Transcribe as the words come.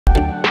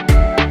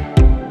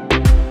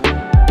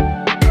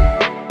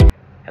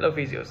Hello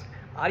physios,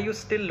 are you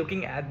still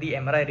looking at the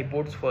MRI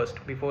reports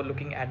first before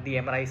looking at the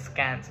MRI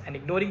scans and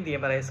ignoring the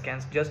MRI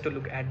scans just to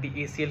look at the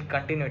ACL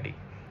continuity?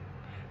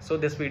 So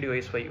this video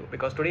is for you,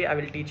 because today I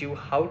will teach you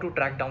how to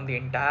track down the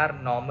entire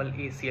normal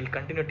ACL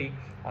continuity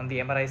on the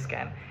MRI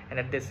scan, and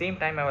at the same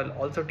time I will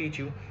also teach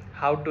you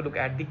how to look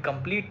at the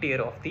complete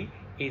tear of the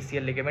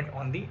ACL ligament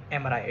on the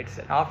MRI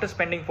itself. After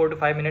spending 4 to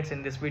 5 minutes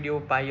in this video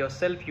by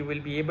yourself, you will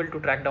be able to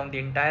track down the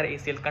entire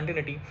ACL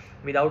continuity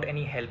without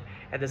any help.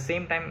 At the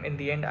same time, in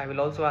the end, I will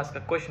also ask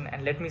a question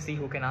and let me see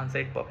who can answer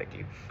it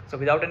perfectly. So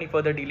without any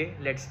further delay,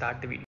 let's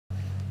start the video.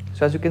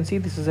 So as you can see,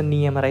 this is a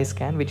knee MRI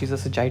scan, which is a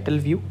sagittal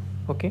view.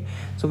 Okay,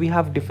 so we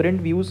have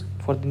different views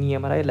for the knee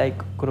MRI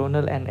like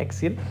coronal and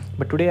axial,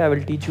 but today I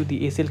will teach you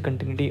the ACL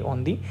continuity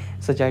on the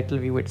sagittal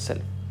view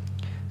itself.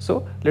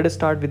 So let us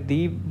start with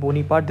the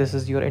bony part. This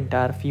is your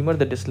entire femur,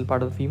 the distal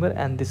part of the femur,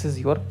 and this is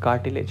your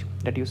cartilage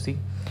that you see.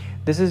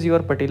 This is your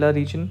patella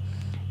region,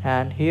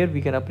 and here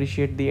we can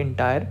appreciate the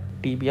entire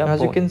tibia bone.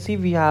 As you can see,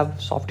 we have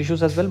soft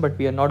tissues as well, but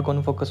we are not going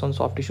to focus on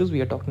soft tissues.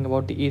 We are talking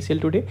about the ACL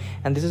today,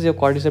 and this is your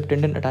quadriceps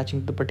tendon attaching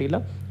to the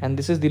patella, and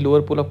this is the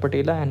lower pole of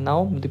patella, and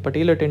now the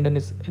patellar tendon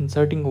is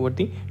inserting over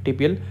the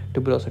tibial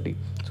tuberosity.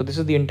 So this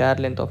is the entire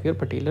length of your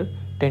patellar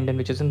tendon,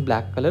 which is in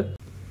black color.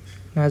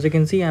 Now as you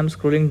can see, I am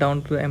scrolling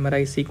down to the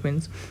MRI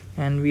sequence,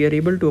 and we are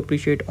able to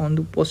appreciate on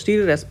the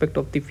posterior aspect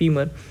of the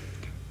femur,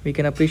 we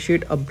can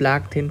appreciate a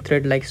black thin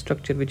thread like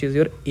structure, which is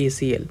your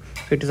ACL.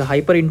 So it is a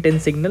hyper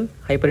intense signal.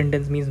 Hyper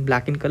intense means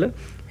black in color,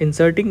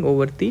 inserting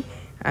over the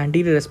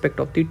anterior aspect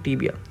of the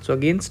tibia. So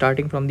again,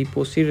 starting from the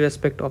posterior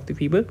aspect of the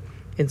femur,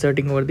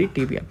 inserting over the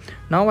tibia.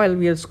 Now while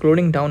we are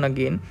scrolling down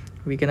again,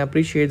 we can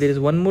appreciate there is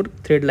one more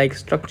thread like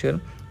structure,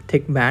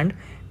 thick band,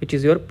 which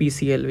is your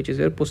PCL, which is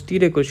your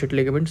posterior cruciate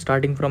ligament,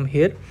 starting from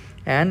here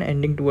and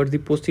ending towards the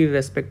posterior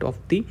aspect of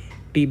the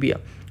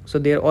tibia. So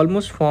they are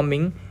almost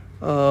forming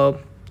a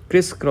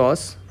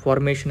crisscross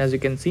formation. As you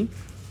can see,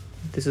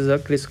 this is a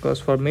crisscross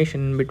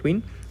formation in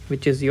between,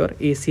 which is your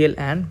ACL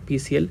and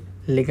PCL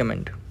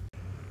ligament.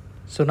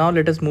 So now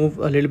let us move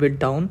a little bit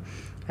down.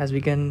 As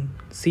we can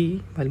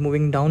see, while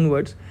moving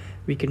downwards,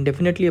 we can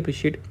definitely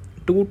appreciate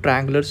two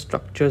triangular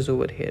structures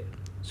over here.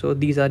 So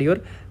these are your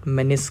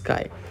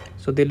menisci.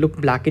 So they look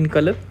black in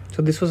color.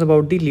 So this was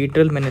about the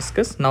lateral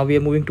meniscus. Now we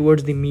are moving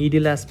towards the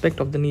medial aspect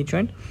of the knee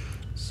joint.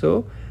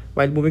 So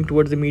while moving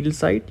towards the medial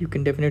side, you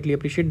can definitely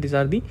appreciate these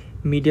are the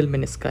medial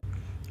menisci.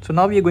 So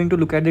now we are going to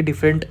look at the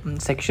different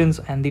sections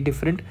and the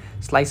different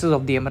slices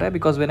of the MRI,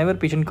 because whenever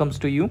patient comes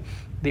to you,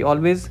 they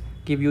always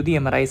give you the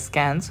MRI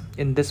scans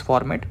in this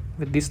format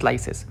with these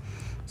slices.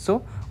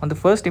 So on the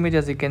first image,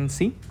 as you can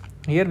see,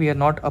 here we are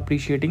not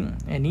appreciating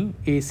any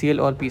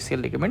ACL or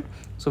PCL ligament.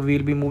 So we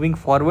will be moving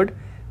forward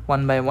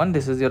one by one.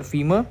 This is your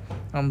femur,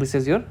 and this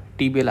is your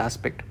tibial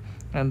aspect,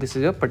 and this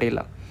is your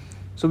patella.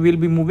 So we will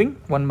be moving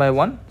one by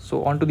one.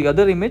 So on to the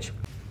other image.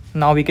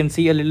 Now we can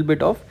see a little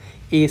bit of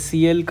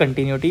ACL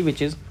continuity,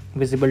 which is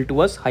visible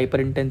to us, hyper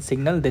intense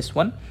signal, this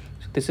one.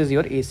 So this is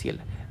your ACL.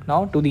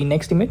 Now to the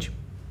next image.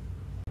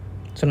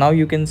 So now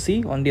you can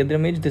see on the other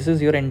image, this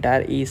is your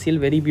entire ACL,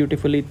 very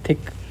beautifully thick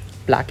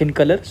black in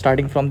color,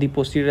 starting from the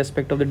posterior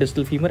aspect of the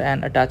distal femur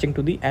and attaching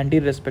to the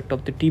anterior aspect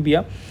of the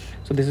tibia.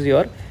 So this is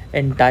your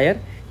entire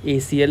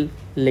ACL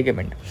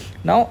ligament.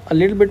 Now a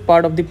little bit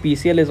part of the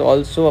PCL is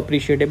also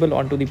appreciable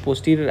onto the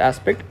posterior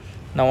aspect.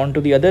 Now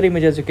onto the other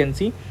image, as you can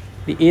see,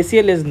 the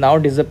ACL is now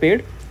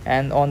disappeared,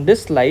 and on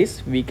this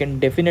slice we can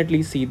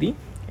definitely see the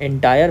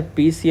entire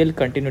PCL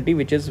continuity,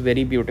 which is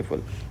very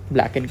beautiful,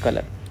 black in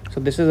color. So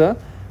this is a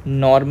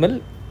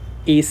normal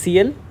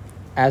ACL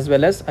as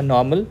well as a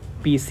normal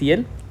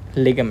PCL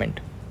ligament.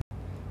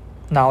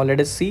 Now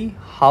let us see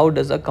how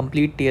does a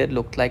complete tear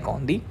look like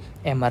on the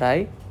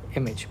MRI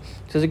image.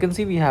 So as you can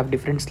see, we have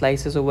different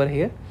slices over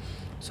here.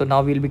 So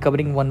now we'll be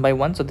covering one by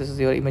one. So this is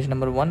your image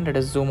number 1. Let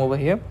us zoom over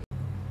here.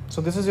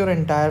 So this is your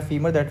entire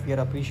femur that we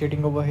are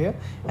appreciating over here,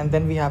 and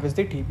then we have is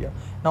the tibia.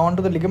 Now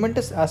onto the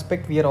ligamentous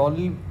aspect, we are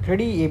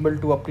already able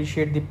to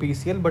appreciate the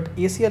PCL, but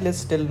ACL is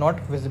still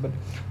not visible.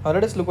 Now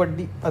let us look at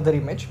the other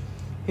image.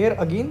 Here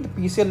again, the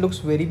PCL looks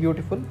very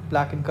beautiful,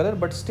 black in color,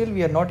 but still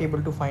we are not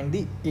able to find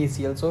the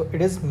ACL, so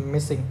it is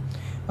missing.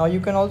 Now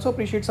you can also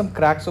appreciate some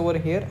cracks over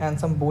here and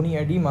some bony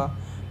edema.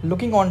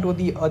 Looking onto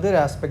the other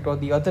aspect or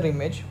the other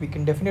image, we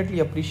can definitely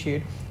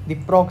appreciate the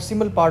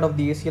proximal part of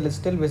the ACL is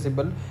still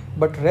visible,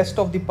 but rest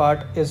of the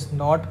part is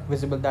not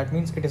visible. That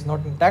means it is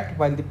not intact,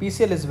 while the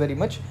PCL is very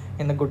much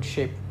in a good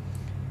shape.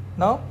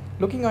 Now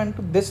looking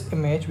onto this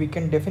image, we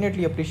can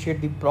definitely appreciate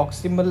the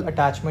proximal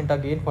attachment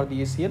again for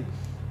the ACL,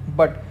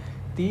 but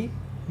the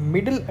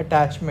middle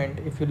attachment,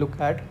 if you look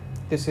at,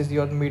 this is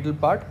your middle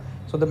part.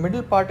 So the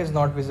middle part is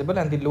not visible,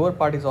 and the lower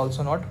part is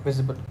also not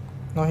visible.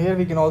 Now here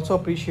we can also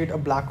appreciate a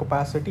black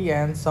opacity,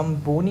 and some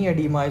bony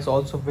edema is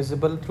also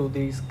visible through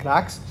these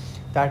cracks.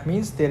 That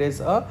means there is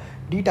a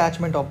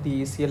detachment of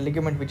the ACL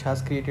ligament which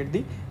has created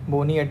the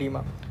bony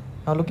edema.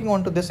 Now looking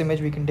onto this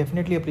image, we can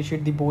definitely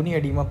appreciate the bony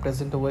edema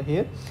present over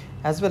here,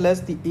 as well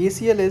as the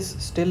ACL is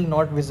still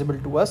not visible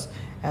to us,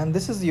 and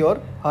this is your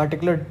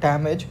articular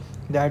damage,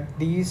 that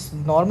these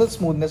normal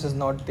smoothness is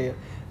not there.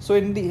 So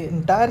in the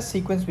entire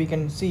sequence we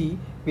can see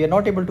we are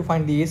not able to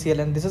find the ACL,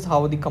 and this is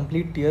how the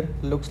complete tear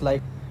looks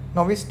like.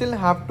 Now we still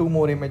have two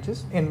more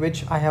images in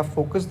which I have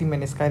focused the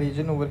menisci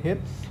region over here.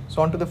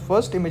 So onto the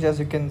first image, as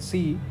you can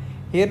see,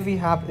 here we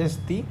have is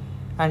the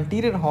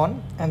anterior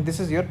horn, and this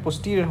is your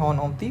posterior horn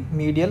of the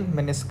medial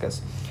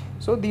meniscus.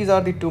 So these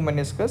are the two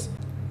meniscus.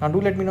 Now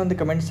do let me know in the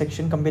comment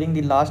section, comparing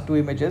the last two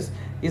images,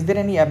 is there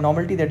any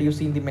abnormality that you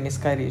see in the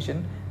menisci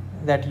region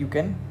that you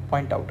can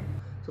point out?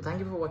 So thank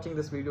you for watching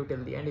this video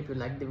till the end. If you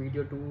like the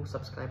video, do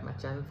subscribe my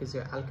channel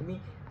Physio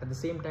Alchemy. At the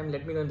same time,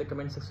 let me know in the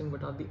comment section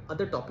what are the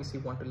other topics you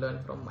want to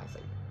learn from my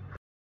side.